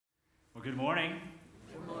Well, good morning.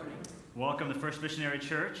 Good morning. Welcome to First Missionary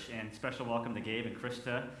Church, and special welcome to Gabe and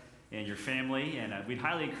Krista and your family. And we'd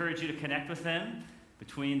highly encourage you to connect with them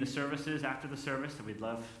between the services, after the service, and we'd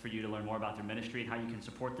love for you to learn more about their ministry and how you can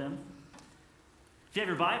support them. If you have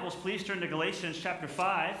your Bibles, please turn to Galatians chapter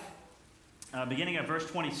 5, beginning at verse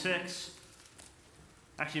 26.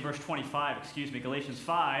 Actually, verse 25, Galatians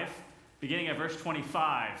 5, beginning at verse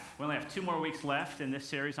 25. We only have 2 more weeks left in this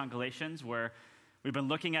series on Galatians, where we've been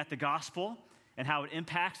looking at the gospel and how it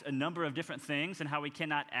impacts a number of different things and how we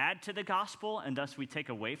cannot add to the gospel, and thus we take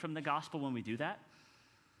away from the gospel when we do that.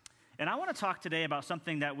 And I want to talk today about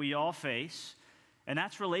something that we all face, and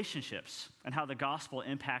that's relationships and how the gospel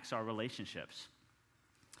impacts our relationships.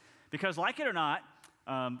 Because like it or not,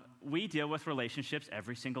 we deal with relationships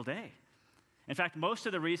every single day. In fact, most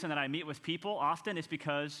of the reason that I meet with people often is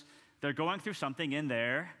because they're going through something in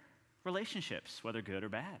their relationships, whether good or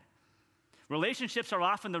bad. Relationships are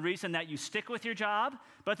often the reason that you stick with your job,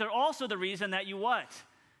 but they're also the reason that you what?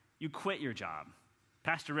 You quit your job.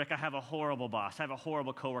 Pastor Rick, I have a horrible boss. I have a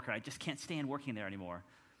horrible coworker. I just can't stand working there anymore.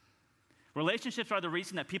 Relationships are the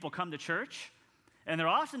reason that people come to church, and they're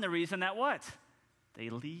often the reason that what? They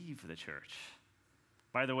leave the church.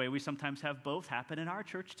 By the way, we sometimes have both happen in our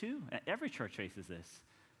church too. Every church faces this.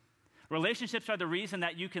 Relationships are the reason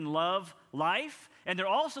that you can love life, and they're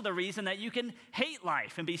also the reason that you can hate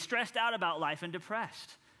life and be stressed out about life and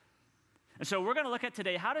depressed. And so we're going to look at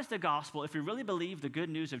today, how does the gospel, if we really believe the good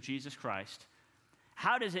news of Jesus Christ,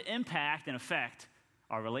 how does it impact and affect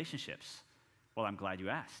our relationships? Well, I'm glad you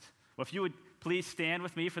asked. Well, if you would please stand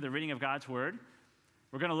with me for the reading of God's word.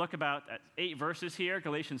 We're going to look about 8 verses here,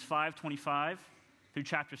 Galatians 5:25 through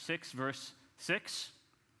chapter 6, verse 6.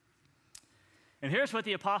 And here's what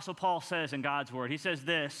the Apostle Paul says in God's word. He says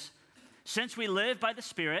this: "Since we live by the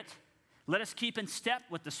Spirit, let us keep in step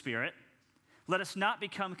with the Spirit. Let us not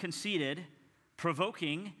become conceited,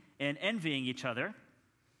 provoking and envying each other."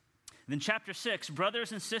 Then chapter 6,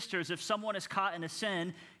 "Brothers and sisters, if someone is caught in a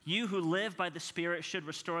sin, you who live by the Spirit should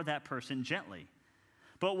restore that person gently.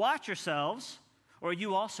 But watch yourselves, or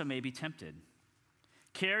you also may be tempted.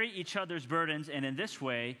 Carry each other's burdens, and in this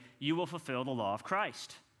way you will fulfill the law of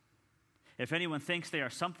Christ. If anyone thinks they are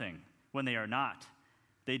something when they are not,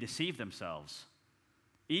 they deceive themselves.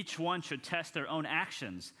 Each one should test their own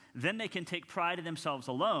actions. Then they can take pride in themselves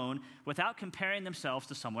alone without comparing themselves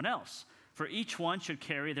to someone else, for each one should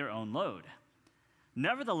carry their own load.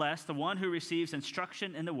 Nevertheless, the one who receives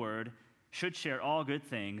instruction in the word should share all good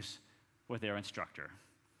things with their instructor."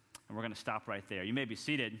 And we're going to stop right there. You may be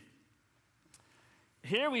seated.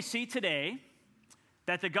 Here we see today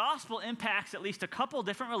that the gospel impacts at least a couple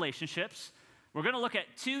different relationships. We're going to look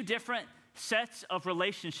at 2 different sets of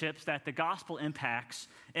relationships that the gospel impacts.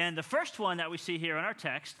 And the first one that we see here in our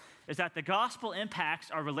text is that the gospel impacts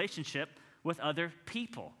our relationship with other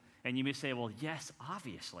people. And you may say, well, yes,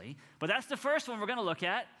 obviously. But that's the first one we're going to look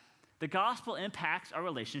at. The gospel impacts our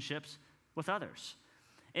relationships with others.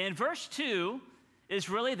 And verse 2 is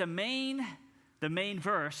really the main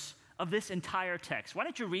verse of this entire text. Why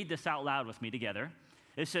don't you read this out loud with me together?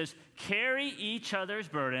 It says, "Carry each other's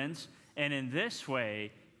burdens, and in this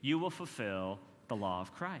way you will fulfill the law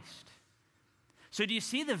of Christ." So do you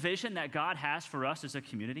see the vision that God has for us as a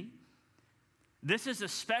community? This is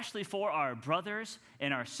especially for our brothers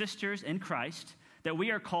and our sisters in Christ, that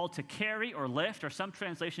we are called to carry or lift, or some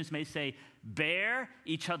translations may say bear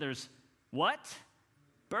each other's what?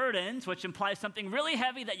 Burdens, which implies something really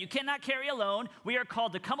heavy that you cannot carry alone. We are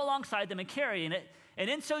called to come alongside them and carry in it. And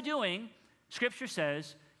in so doing, Scripture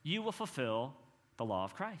says, you will fulfill the law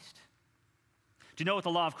of Christ. Do you know what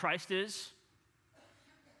the law of Christ is?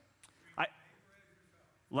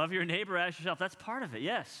 Love your neighbor as yourself. That's part of it,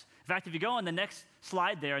 yes. In fact, if you go on the next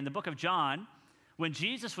slide there in the book of John, when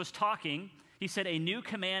Jesus was talking, he said, "A new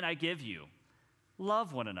command I give you,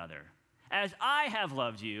 love one another. As I have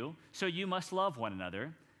loved you, so you must love one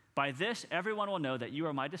another. By this, everyone will know that you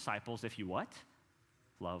are my disciples if you what?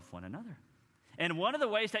 Love one another." And one of the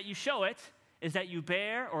ways that you show it is that you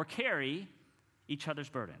bear or carry each other's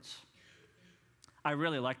burdens. I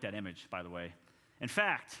really like that image, by the way. In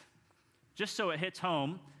fact, just so it hits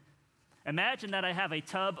home, imagine that I have a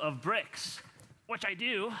tub of bricks, which I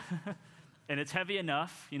do, and it's heavy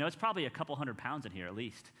enough. You know, it's probably a couple 100 pounds in here at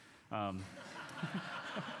least. Come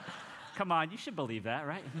on, you should believe that,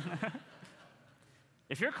 right?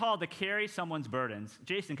 If you're called to carry someone's burdens,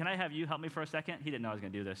 Jason, can I have you help me for a second? He didn't know I was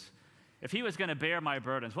going to do this. If he was going to bear my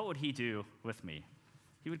burdens, what would he do with me?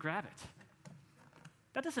 He would grab it.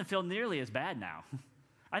 That doesn't feel nearly as bad now.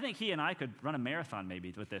 I think he and I could run a marathon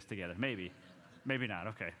maybe with this together. Maybe not.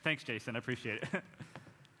 Okay. Thanks, Jason. I appreciate it.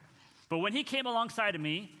 But when he came alongside of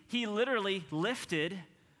me, he literally lifted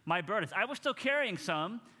my burdens. I was still carrying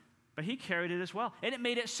some, but he carried it as well. And it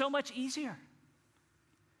made it so much easier.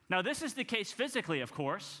 Now, this is the case physically, of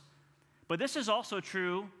course, but this is also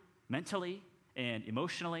true mentally and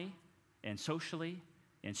emotionally and socially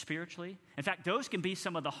and spiritually. In fact, those can be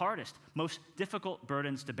some of the hardest, most difficult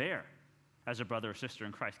burdens to bear as a brother or sister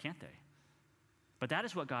in Christ, can't they? But that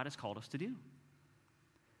is what God has called us to do.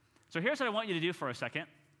 So here's what I want you to do for a second.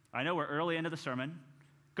 I know we're early into the sermon.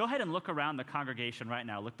 Go ahead and look around the congregation right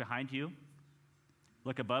now. Look behind you.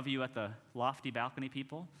 Look above you at the lofty balcony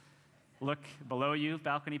people. Look below you,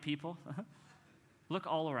 balcony people. Look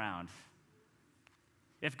all around.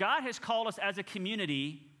 If God has called us as a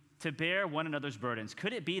community to bear one another's burdens,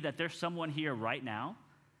 could it be that there's someone here right now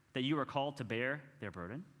that you are called to bear their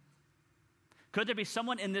burden? Could there be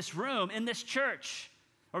someone in this room, in this church,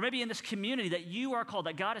 or maybe in this community that you are called,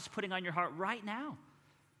 that God is putting on your heart right now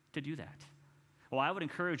to do that? Well, I would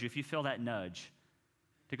encourage you, if you feel that nudge,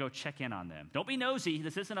 to go check in on them. Don't be nosy.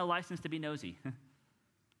 This isn't a license to be nosy,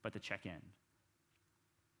 but to check in.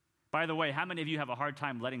 By the way, how many of you have a hard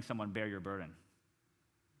time letting someone bear your burden?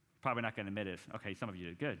 Probably not going to admit it. Okay, some of you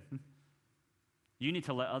did. Good. You need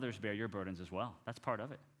to let others bear your burdens as well. That's part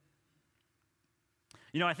of it.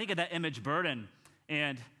 You know, I think of that image burden,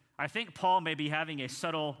 and I think Paul may be having a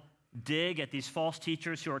subtle dig at these false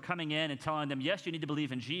teachers who are coming in and telling them, yes, you need to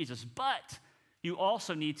believe in Jesus, but you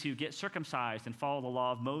also need to get circumcised and follow the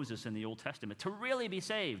law of Moses in the Old Testament to really be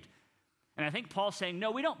saved. And I think Paul's saying,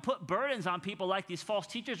 no, we don't put burdens on people like these false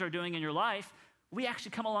teachers are doing in your life. We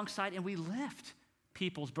actually come alongside and we lift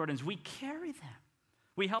people's burdens. We carry them.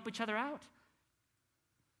 We help each other out.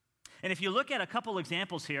 And if you look at a couple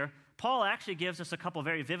examples here, Paul actually gives us a couple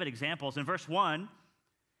very vivid examples. In verse 1,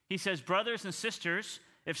 he says, brothers and sisters,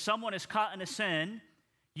 if someone is caught in a sin,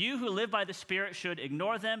 you who live by the Spirit should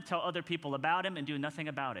ignore them, tell other people about him, and do nothing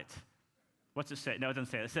about it. What's it say? No, it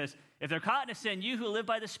doesn't say it. It says, if they're caught in a sin, you who live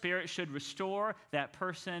by the Spirit should restore that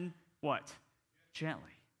person, what? Gently.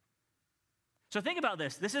 So think about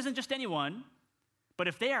this. This isn't just anyone, but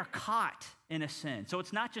if they are caught in a sin, so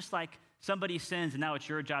it's not just like somebody sins and now it's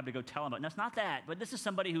your job to go tell them about it. No, it's not that, but this is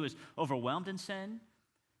somebody who is overwhelmed in sin.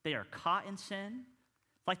 They are caught in sin.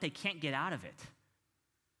 It's like they can't get out of it.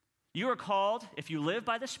 You are called, if you live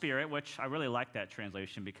by the Spirit, which I really like that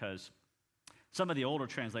translation because some of the older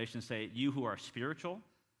translations say, you who are spiritual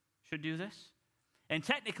should do this. And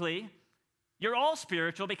technically, you're all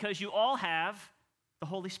spiritual because you all have the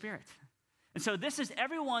Holy Spirit. And so this is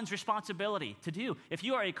everyone's responsibility to do. If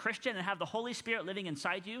you are a Christian and have the Holy Spirit living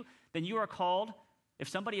inside you, then you are called, if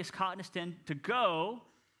somebody is caught in a sin, to go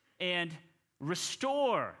and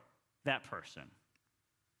restore that person.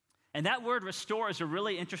 And that word restore is a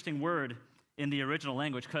really interesting word in the original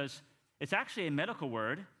language because it's actually a medical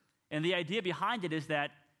word. And the idea behind it is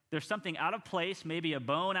that there's something out of place, maybe a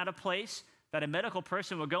bone out of place, that a medical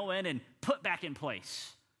person will go in and put back in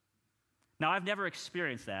place. Now, I've never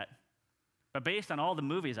experienced that. But based on all the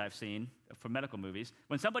movies I've seen, from medical movies,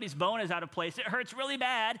 when somebody's bone is out of place, it hurts really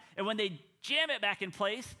bad. And when they jam it back in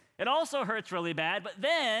place, it also hurts really bad. But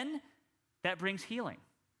then that brings healing.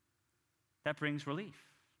 That brings relief.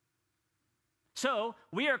 So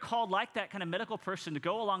we are called like that kind of medical person to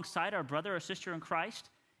go alongside our brother or sister in Christ,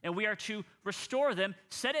 and we are to restore them,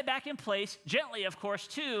 set it back in place, gently, of course,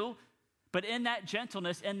 too, but in that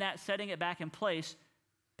gentleness, in that setting it back in place,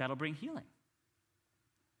 that'll bring healing.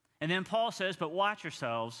 And then Paul says, but watch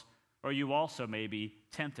yourselves, or you also may be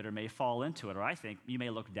tempted or may fall into it, or I think you may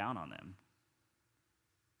look down on them.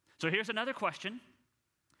 So here's another question.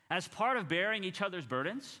 As part of bearing each other's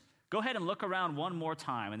burdens, go ahead and look around one more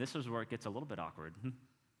time, and this is where it gets a little bit awkward,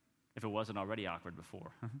 if it wasn't already awkward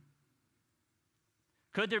before.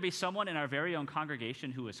 Could there be someone in our very own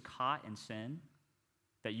congregation who is caught in sin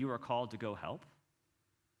that you are called to go help?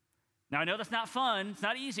 Now, I know that's not fun. It's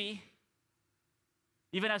not easy.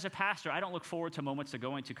 Even as a pastor, I don't look forward to moments of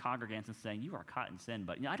going to congregants and saying, you are caught in sin,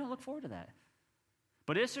 but I don't look forward to that.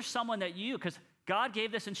 But is there someone that you, because God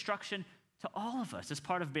gave this instruction to all of us as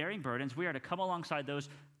part of bearing burdens, we are to come alongside those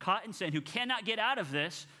caught in sin who cannot get out of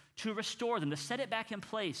this to restore them, to set it back in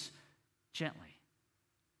place gently.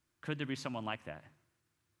 Could there be someone like that?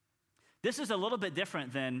 This is a little bit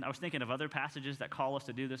different than, I was thinking of other passages that call us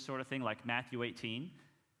to do this sort of thing, like Matthew 18.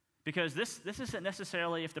 Because this isn't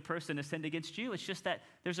necessarily if the person has sinned against you. It's just that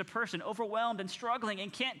there's a person overwhelmed and struggling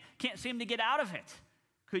and can't seem to get out of it.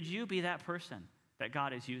 Could you be that person that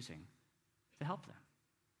God is using to help them?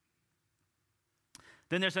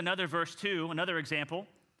 Then there's another verse 2, another example.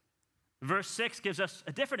 Verse 6 gives us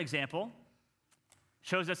a different example,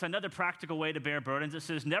 shows us another practical way to bear burdens. It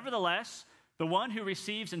says, nevertheless, The one who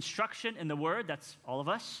receives instruction in the word, that's all of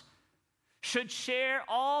us, should share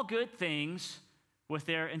all good things with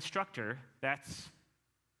their instructor. That's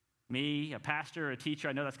me, a pastor, a teacher.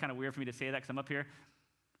 I know that's kind of weird for me to say that because I'm up here.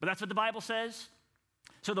 But that's what the Bible says.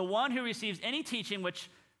 So the one who receives any teaching,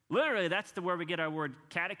 which literally that's where we get our word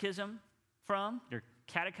catechism from. You're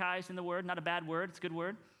catechized in the word, not a bad word, it's a good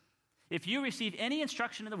word. If you receive any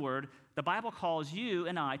instruction in the word, the Bible calls you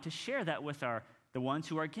and I to share that with the ones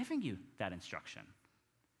who are giving you that instruction.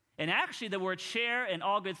 And actually, the word share in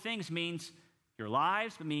all good things means your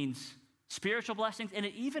lives, it means spiritual blessings, and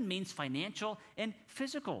it even means financial and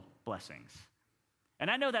physical blessings.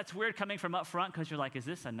 And I know that's weird coming from up front because you're like, is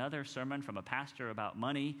this another sermon from a pastor about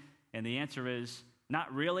money? And the answer is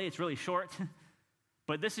not really. It's really short.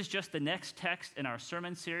 But this is just the next text in our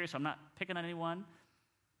sermon series, so I'm not picking on anyone.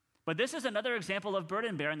 But this is another example of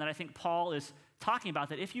burden bearing that I think Paul is talking about,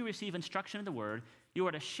 that if you receive instruction in the word, you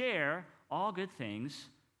are to share all good things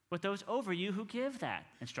with those over you who give that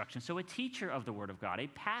instruction. So a teacher of the word of God, a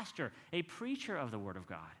pastor, a preacher of the word of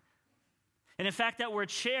God. And in fact, that word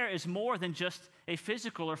share is more than just a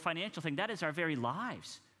physical or financial thing. That is our very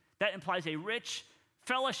lives. That implies a rich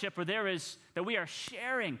fellowship where that we are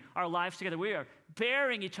sharing our lives together. We are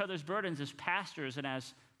bearing each other's burdens as pastors and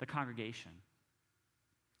as the congregation.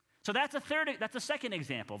 So that's a second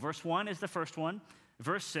example. Verse 1 is the first one.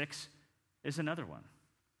 Verse 6 is another one.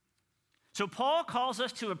 So Paul calls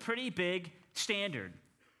us to a pretty big standard.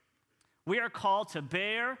 We are called to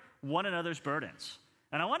bear one another's burdens.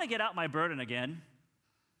 And I want to get out my burden again.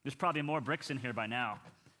 There's probably more bricks in here by now.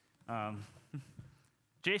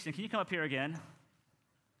 Jason, can you come up here again?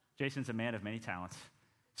 Jason's a man of many talents.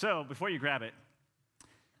 So before you grab it,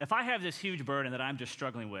 if I have this huge burden that I'm just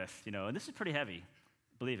struggling with, and this is pretty heavy,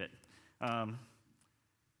 believe it.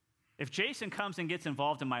 If Jason comes and gets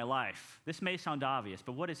involved in my life, this may sound obvious,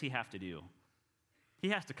 but what does he have to do? He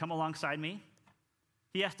has to come alongside me.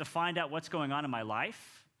 He has to find out what's going on in my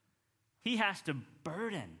life. He has to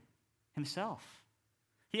burden himself.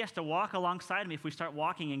 He has to walk alongside me if we start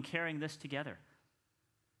walking and carrying this together.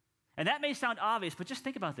 And that may sound obvious, but just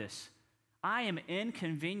think about this. I am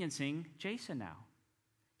inconveniencing Jason now.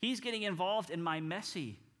 He's getting involved in my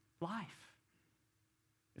messy life.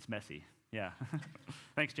 It's messy, yeah.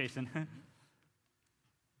 Thanks, Jason.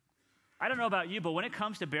 I don't know about you, but when it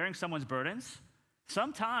comes to bearing someone's burdens,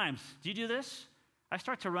 sometimes, do you do this? I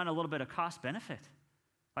start to run a little bit of cost benefit.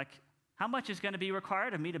 Like, how much is going to be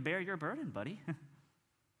required of me to bear your burden, buddy?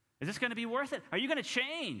 Is this going to be worth it? Are you going to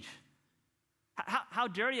change? How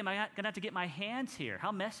dirty am I going to have to get my hands here?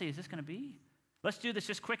 How messy is this going to be? Let's do this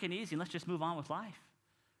just quick and easy, and let's just move on with life.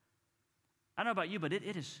 I don't know about you, but it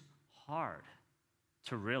is hard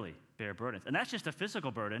to really bear burdens. And that's just a physical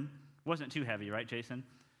burden. Wasn't too heavy, right, Jason?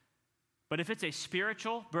 But if it's a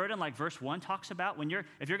spiritual burden like verse 1 talks about,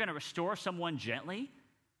 if you're going to restore someone gently,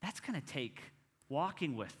 that's going to take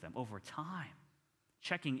walking with them over time,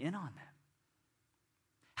 checking in on them.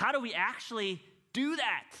 How do we actually do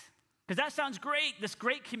that? Because that sounds great, this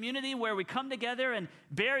great community where we come together and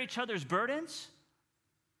bear each other's burdens,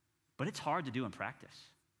 but it's hard to do in practice.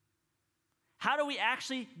 How do we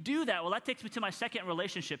actually do that? Well, that takes me to my second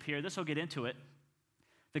relationship here. This will get into it.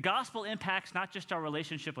 The gospel impacts not just our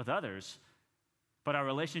relationship with others, but our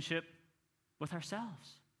relationship with ourselves,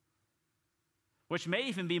 which may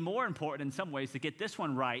even be more important in some ways to get this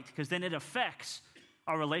one right, because then it affects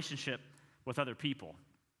our relationship with other people.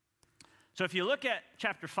 So if you look at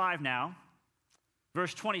chapter 5 now,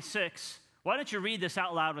 verse 26, why don't you read this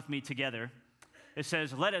out loud with me together? It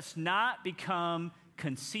says, "Let us not become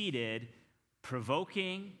conceited,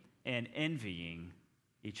 provoking and envying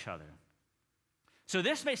each other." So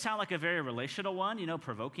this may sound like a very relational one,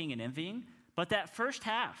 provoking and envying, but that first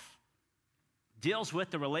half deals with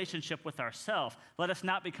the relationship with ourselves. Let us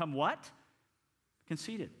not become what?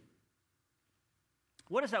 Conceited.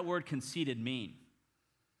 What does that word conceited mean?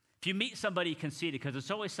 If you meet somebody conceited, because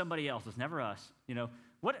it's always somebody else, it's never us,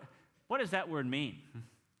 what does that word mean?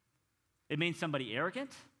 It means somebody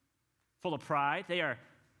arrogant, full of pride. They are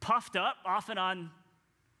puffed up, often on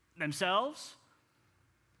themselves.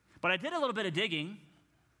 But I did a little bit of digging,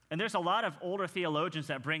 and there's a lot of older theologians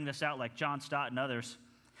that bring this out, like John Stott and others.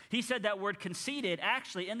 He said that word conceited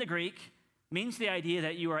actually in the Greek means the idea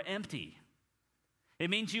that you are empty.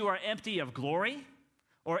 It means you are empty of glory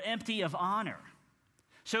or empty of honor.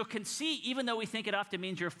 So conceit, even though we think it often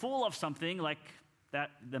means you're full of something like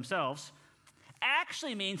that themselves,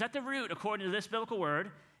 actually means at the root, according to this biblical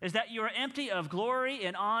word, is that you are empty of glory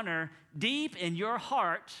and honor deep in your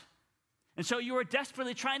heart. And so you are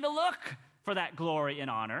desperately trying to look for that glory and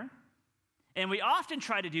honor. And we often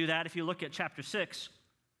try to do that if you look at chapter 6,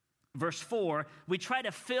 verse 4, we try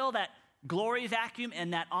to fill that glory vacuum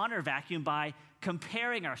and that honor vacuum by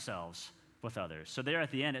comparing ourselves with others. So there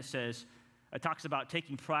at the end it talks about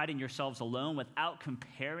taking pride in yourselves alone without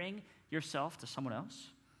comparing yourself to someone else.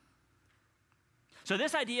 So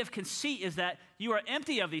this idea of conceit is that you are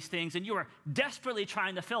empty of these things and you are desperately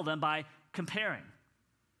trying to fill them by comparing.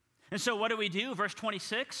 And so what do? Verse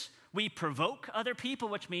 26, we provoke other people,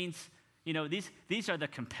 which means, these are the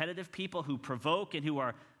competitive people who provoke and who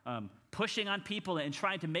are pushing on people and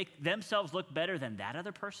trying to make themselves look better than that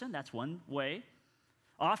other person. That's one way.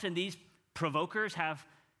 Often these provokers have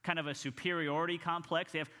kind of a superiority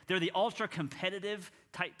complex. They're the ultra-competitive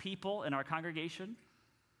type people in our congregation.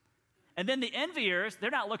 And then the enviers,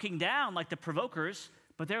 they're not looking down like the provokers,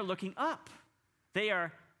 but they're looking up. They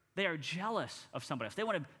are jealous of somebody else. They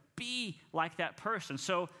want to be like that person.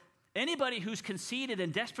 So anybody who's conceited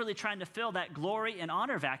and desperately trying to fill that glory and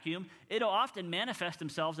honor vacuum, it'll often manifest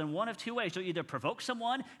themselves in one of two ways. You'll either provoke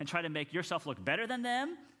someone and try to make yourself look better than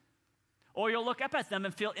them, or you'll look up at them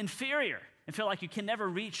and feel inferior and feel like you can never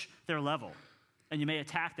reach their level, and you may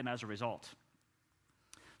attack them as a result.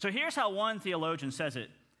 So here's how one theologian says it.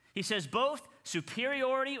 He says both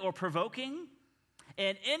superiority or provoking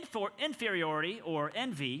and inferiority or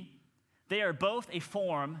envy, they are both a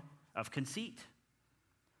form of conceit.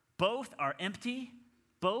 Both are empty,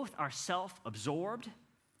 both are self-absorbed,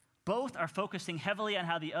 both are focusing heavily on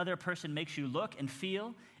how the other person makes you look and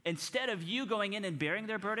feel. Instead of you going in and bearing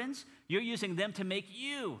their burdens, you're using them to make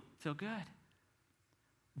you feel good.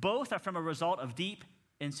 Both are from a result of deep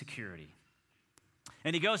insecurity.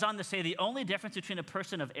 And he goes on to say the only difference between a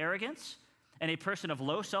person of arrogance and a person of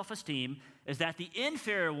low self-esteem is that the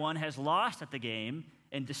inferior one has lost at the game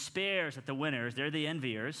and despairs at the winners. They're the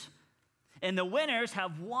enviers. And the winners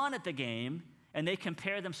have won at the game, and they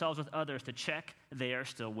compare themselves with others to check they are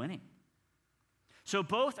still winning. So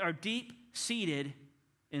both are deep-seated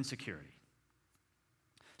insecurity.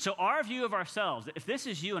 So our view of ourselves, if this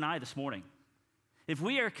is you and I this morning, if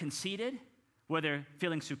we are conceited, whether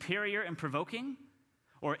feeling superior and provoking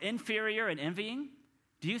or inferior and envying,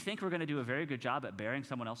 do you think we're going to do a very good job at bearing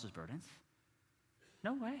someone else's burdens?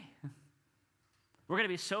 No way. We're going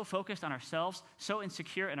to be so focused on ourselves, so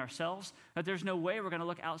insecure in ourselves, that there's no way we're going to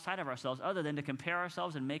look outside of ourselves other than to compare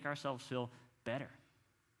ourselves and make ourselves feel better.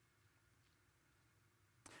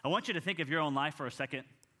 I want you to think of your own life for a second.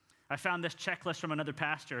 I found this checklist from another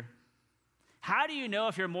pastor. How do you know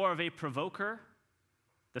if you're more of a provoker,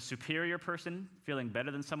 the superior person feeling better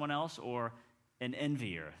than someone else, or an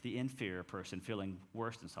envier, the inferior person feeling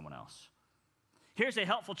worse than someone else? Here's a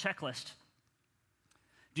helpful checklist.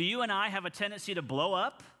 Do you and I have a tendency to blow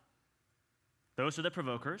up? Those are the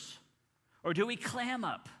provokers. Or do we clam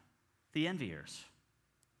up? The enviers.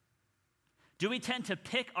 Do we tend to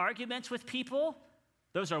pick arguments with people?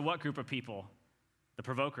 Those are what group of people? The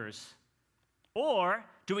provokers. Or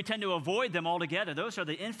do we tend to avoid them altogether? Those are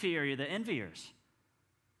the inferior, the enviers.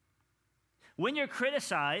 When you're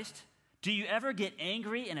criticized, do you ever get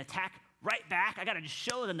angry and attack right back? I got to just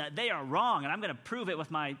show them that they are wrong, and I'm going to prove it with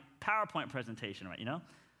my PowerPoint presentation, right?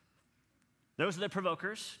 Those are the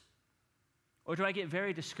provokers. Or do I get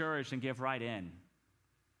very discouraged and give right in?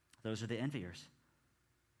 Those are the enviers.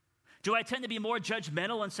 Do I tend to be more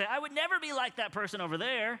judgmental and say, I would never be like that person over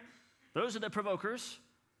there? Those are the provokers.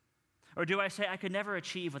 Or do I say, I could never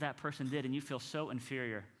achieve what that person did, and you feel so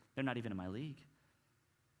inferior, they're not even in my league?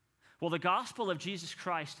 Well, the gospel of Jesus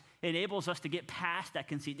Christ enables us to get past that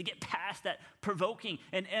conceit, to get past that provoking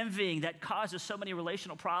and envying that causes so many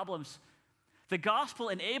relational problems. The gospel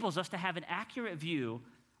enables us to have an accurate view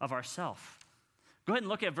of ourselves. Go ahead and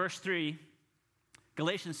look at verse 3.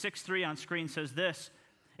 Galatians 6:3 on screen says this: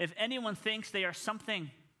 if anyone thinks they are something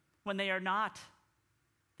when they are not,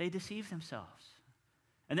 they deceive themselves.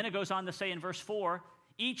 And then it goes on to say in verse 4,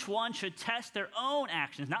 each one should test their own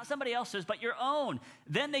actions, not somebody else's, but your own.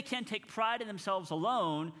 Then they can take pride in themselves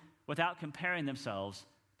alone without comparing themselves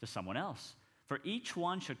to someone else. For each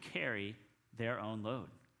one should carry their own load.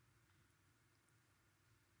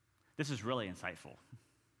 This is really insightful.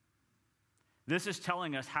 This is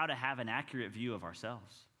telling us how to have an accurate view of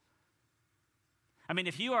ourselves. I mean,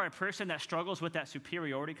 if you are a person that struggles with that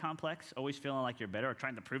superiority complex, always feeling like you're better or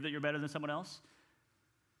trying to prove that you're better than someone else,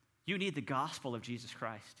 you need the gospel of Jesus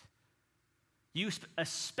Christ. You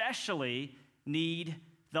especially need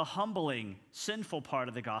the humbling, sinful part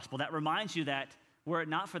of the gospel that reminds you that were it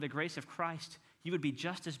not for the grace of Christ, you would be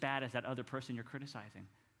just as bad as that other person you're criticizing.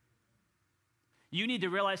 You need to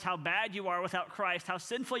realize how bad you are without Christ, how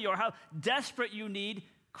sinful you are, how desperate you need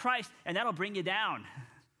Christ, and that'll bring you down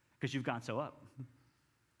because you've gone so up.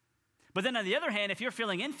 But then on the other hand, if you're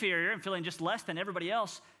feeling inferior and feeling just less than everybody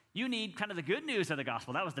else, You need kind of the good news of the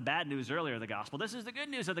gospel. That was the bad news earlier of the gospel. This is the good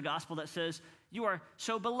news of the gospel that says, you are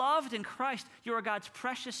so beloved in Christ. You are God's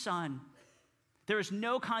precious son. There is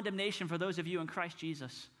no condemnation for those of you in Christ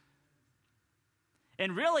Jesus.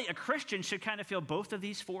 And really, a Christian should kind of feel both of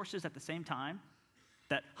these forces at the same time.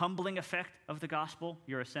 That humbling effect of the gospel,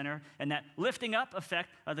 you're a sinner, and that lifting up effect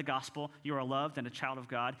of the gospel, you are loved and a child of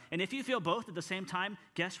God. And if you feel both at the same time,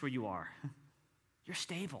 guess where you are? You're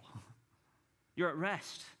stable. You're at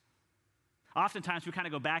rest. Oftentimes, we kind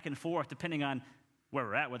of go back and forth depending on where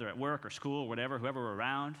we're at, whether at work or school or whatever, whoever we're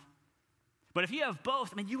around. But if you have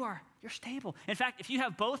both, you're stable. In fact, if you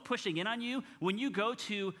have both pushing in on you, when you go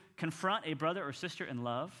to confront a brother or sister in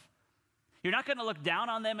love, you're not going to look down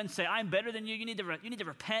on them and say, I'm better than you. You need to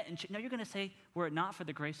repent. No, you're going to say, were it not for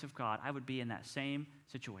the grace of God, I would be in that same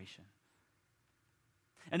situation.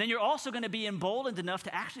 And then you're also going to be emboldened enough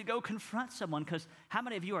to actually go confront someone, because how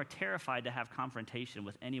many of you are terrified to have confrontation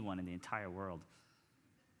with anyone in the entire world?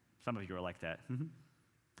 Some of you are like that.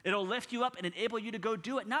 It'll lift you up and enable you to go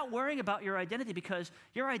do it, not worrying about your identity, because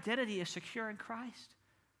your identity is secure in Christ.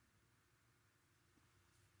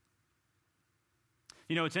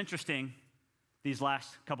 You know, it's interesting, these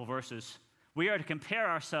last couple verses. We are to compare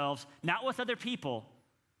ourselves not with other people,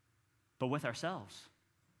 but with ourselves.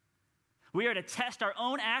 We are to test our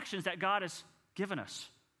own actions that God has given us,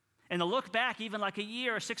 and to look back even like a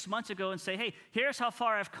year or 6 months ago and say, hey, here's how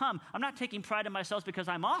far I've come. I'm not taking pride in myself because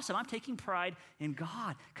I'm awesome. I'm taking pride in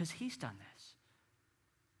God because he's done this.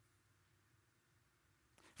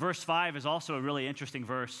 Verse 5 is also a really interesting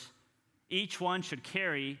verse. Each one should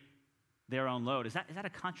carry their own load. Is that a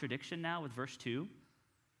contradiction now with verse 2?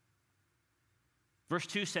 Verse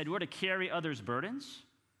 2 said we're to carry others' burdens.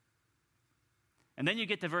 And then you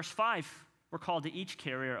get to verse 5, we're called to each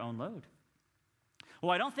carry our own load.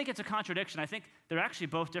 Well, I don't think it's a contradiction. I think they're actually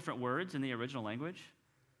both different words in the original language.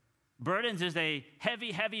 Burdens is a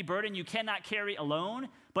heavy, heavy burden you cannot carry alone,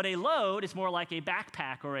 but a load is more like a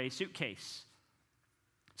backpack or a suitcase,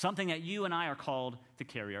 something that you and I are called to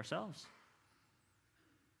carry ourselves.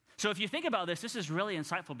 So if you think about this, this is really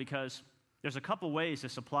insightful because there's a couple ways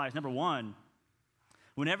this applies. Number one,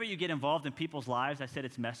 whenever you get involved in people's lives, I said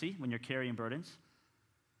it's messy when you're carrying burdens.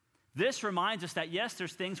 This reminds us that, yes,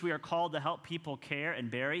 there's things we are called to help people care and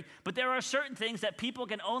bury, but there are certain things that people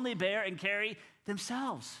can only bear and carry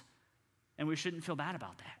themselves, and we shouldn't feel bad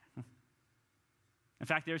about that. In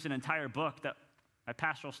fact, there's an entire book that my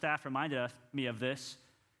pastoral staff reminded me of this.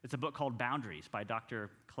 It's a book called Boundaries by Dr.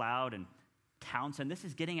 Cloud and Townsend. This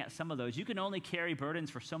is getting at some of those. You can only carry burdens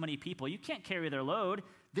for so many people. You can't carry their load.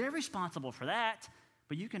 They're responsible for that,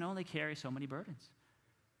 but you can only carry so many burdens.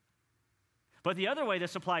 But the other way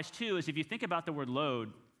this applies too is if you think about the word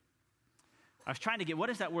load, I was trying to get, what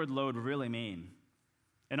does that word load really mean?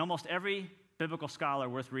 And almost every biblical scholar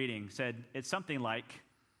worth reading said it's something like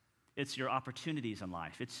it's your opportunities in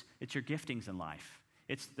life. It's your giftings in life.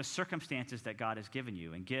 It's the circumstances that God has given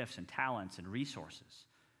you and gifts and talents and resources.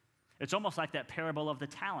 It's almost like that parable of the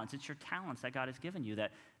talents. It's your talents that God has given you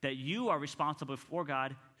that you are responsible for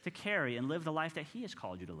God to carry and live the life that he has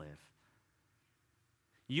called you to live.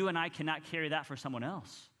 You and I cannot carry that for someone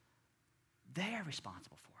else. They are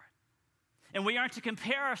responsible for it. And we aren't to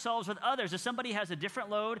compare ourselves with others. If somebody has a different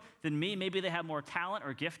load than me, maybe they have more talent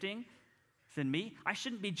or gifting than me, I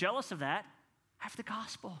shouldn't be jealous of that. I have the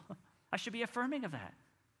gospel. I should be affirming of that.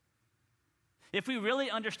 If we really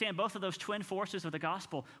understand both of those twin forces of the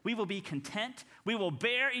gospel, we will be content. We will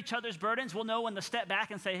bear each other's burdens. We'll know when to step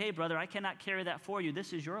back and say, hey, brother, I cannot carry that for you.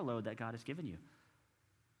 This is your load that God has given you.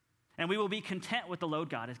 And we will be content with the load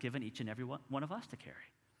God has given each and every one of us to carry.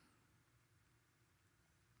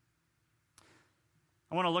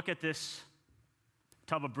 I want to look at this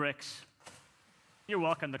tub of bricks. You're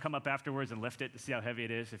welcome to come up afterwards and lift it to see how heavy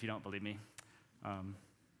it is if you don't believe me.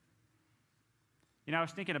 I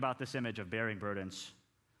was thinking about this image of bearing burdens,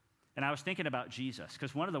 and I was thinking about Jesus,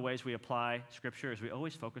 because one of the ways we apply Scripture is we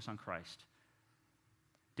always focus on Christ.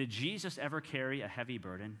 Did Jesus ever carry a heavy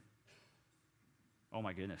burden? Oh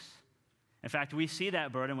my goodness. In fact, we see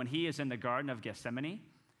that burden when he is in the Garden of Gethsemane,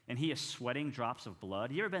 and he is sweating drops of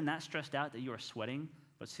blood. You ever been that stressed out that you are sweating,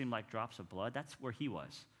 but seem like drops of blood? That's where he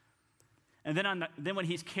was. And then when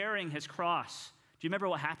he's carrying his cross, do you remember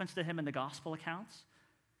what happens to him in the gospel accounts?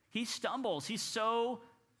 He stumbles. He's so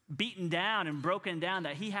beaten down and broken down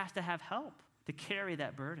that he has to have help to carry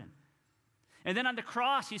that burden. And then on the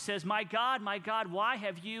cross, he says, my God, why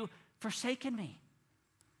have you forsaken me?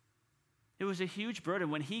 It was a huge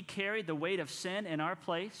burden. When he carried the weight of sin in our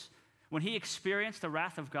place, when he experienced the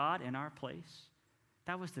wrath of God in our place,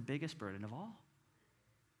 that was the biggest burden of all.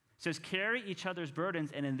 It says, carry each other's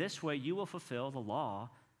burdens, and in this way you will fulfill the law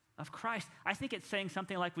of Christ. I think it's saying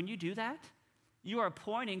something like, when you do that, you are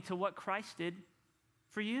pointing to what Christ did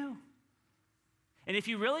for you. And if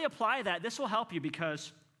you really apply that, this will help you,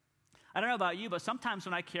 because I don't know about you, but sometimes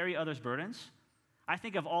when I carry others' burdens, I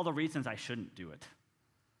think of all the reasons I shouldn't do it.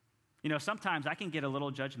 Sometimes I can get a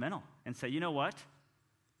little judgmental and say, you know what?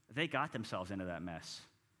 They got themselves into that mess.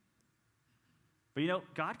 But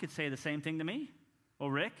God could say the same thing to me. Well,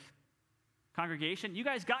 Rick, congregation, you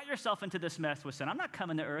guys got yourself into this mess with sin. I'm not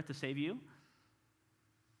coming to earth to save you.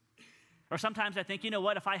 Or sometimes I think, you know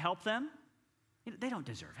what? If I help them, they don't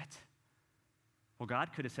deserve it. Well,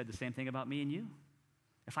 God could have said the same thing about me and you.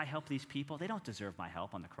 If I help these people, they don't deserve my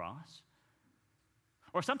help on the cross.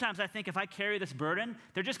 Or sometimes I think if I carry this burden,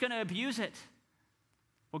 they're just going to abuse it.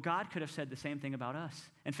 Well, God could have said the same thing about us.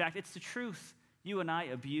 In fact, it's the truth. You and I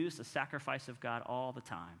abuse the sacrifice of God all the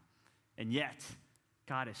time. And yet,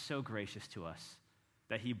 God is so gracious to us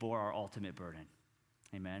that he bore our ultimate burden.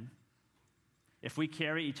 Amen? If we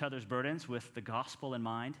carry each other's burdens with the gospel in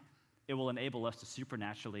mind, it will enable us to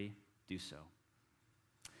supernaturally do so.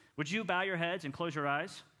 Would you bow your heads and close your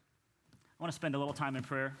eyes? I want to spend a little time in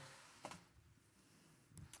prayer.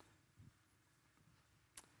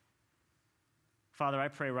 Father, I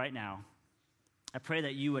pray right now, I pray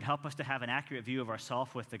that you would help us to have an accurate view of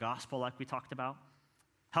ourselves with the gospel like we talked about.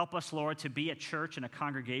 Help us, Lord, to be a church and a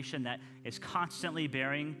congregation that is constantly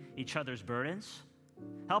bearing each other's burdens.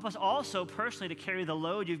 Help us also personally to carry the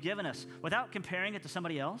load you've given us without comparing it to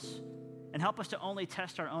somebody else. And help us to only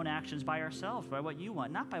test our own actions by ourselves, by what you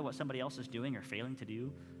want, not by what somebody else is doing or failing to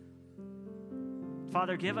do.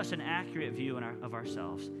 Father, give us an accurate view of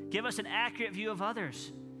ourselves. Give us an accurate view of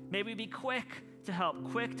others. May we be quick to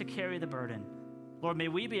help, quick to carry the burden. Lord, may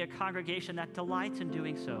we be a congregation that delights in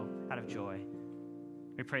doing so out of joy.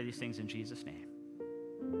 We pray these things in Jesus' name.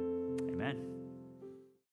 Amen.